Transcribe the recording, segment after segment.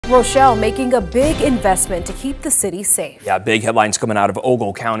Rochelle making a big investment to keep the city safe. Yeah, big headlines coming out of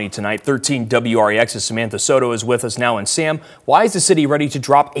Ogle County tonight. 13 WREX's Samantha Soto is with us now. And Sam, why is the city ready to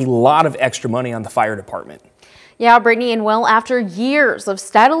drop a lot of extra money on the fire department? Yeah, Brittany, and well, after years of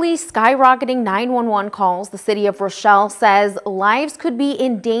steadily skyrocketing 911 calls, the city of Rochelle says lives could be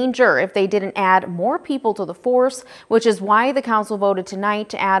in danger if they didn't add more people to the force, which is why the council voted tonight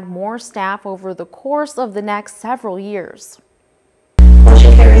to add more staff over the course of the next several years.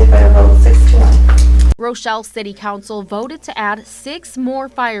 Motion carries by a vote 6-1. Rochelle City Council voted to add 6 more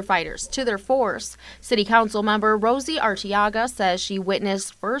firefighters to their force. City Council member Rosie Artiaga says she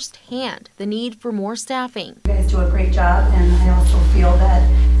witnessed firsthand the need for more staffing. You guys do a great job, and I also feel that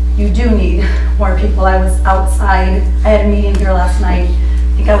you do need more people. I was outside. I had a meeting here last night.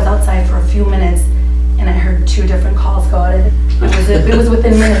 I think I was outside for a few minutes, and I heard 2 different calls go out. It was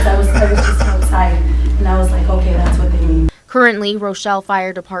within minutes. I was just outside, and I was like, okay, that's what they need. Currently, Rochelle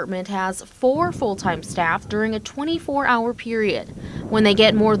Fire Department has 4 full-time staff during a 24-hour period. When they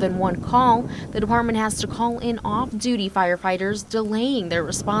get more than 1 call, the department has to call in off-duty firefighters, delaying their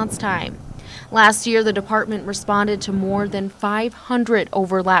response time. Last year, the department responded to more than 500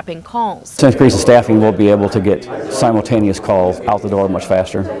 overlapping calls. To increase the staffing, we'll be able to get simultaneous calls out the door much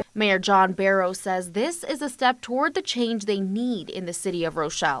faster. Mayor John Barrow says this is a step toward the change they need in the city of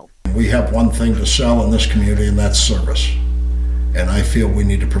Rochelle. We have one thing to sell in this community, and that's service. And I feel we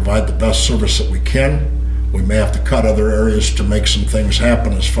need to provide the best service that we can. We may have to cut other areas to make some things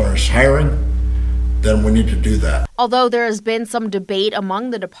happen as far as hiring. Then we need to do that. Although there has been some debate among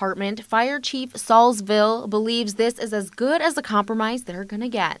the department, Fire Chief Salzville believes this is as good as a compromise they're going to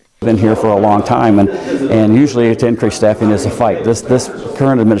get. Been here for a long time, and usually to increase staffing is a fight. This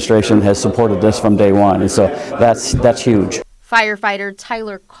current administration has supported this from day one, and so that's huge. Firefighter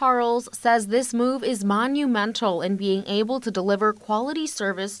Tyler Carls says this move is monumental in being able to deliver quality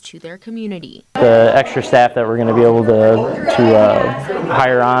service to their community. The extra staff that we're going to be able to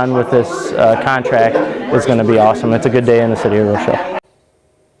hire on with this contract is going to be awesome. It's a good day in the city of Rochelle.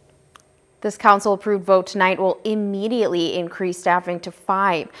 This council-approved vote tonight will immediately increase staffing to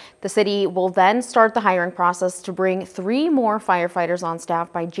 5. The city will then start the hiring process to bring 3 more firefighters on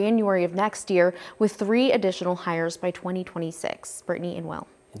staff by January of next year, with 3 additional hires by 2026. Brittany and Will.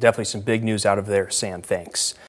 Definitely some big news out of there, Sam. Thanks.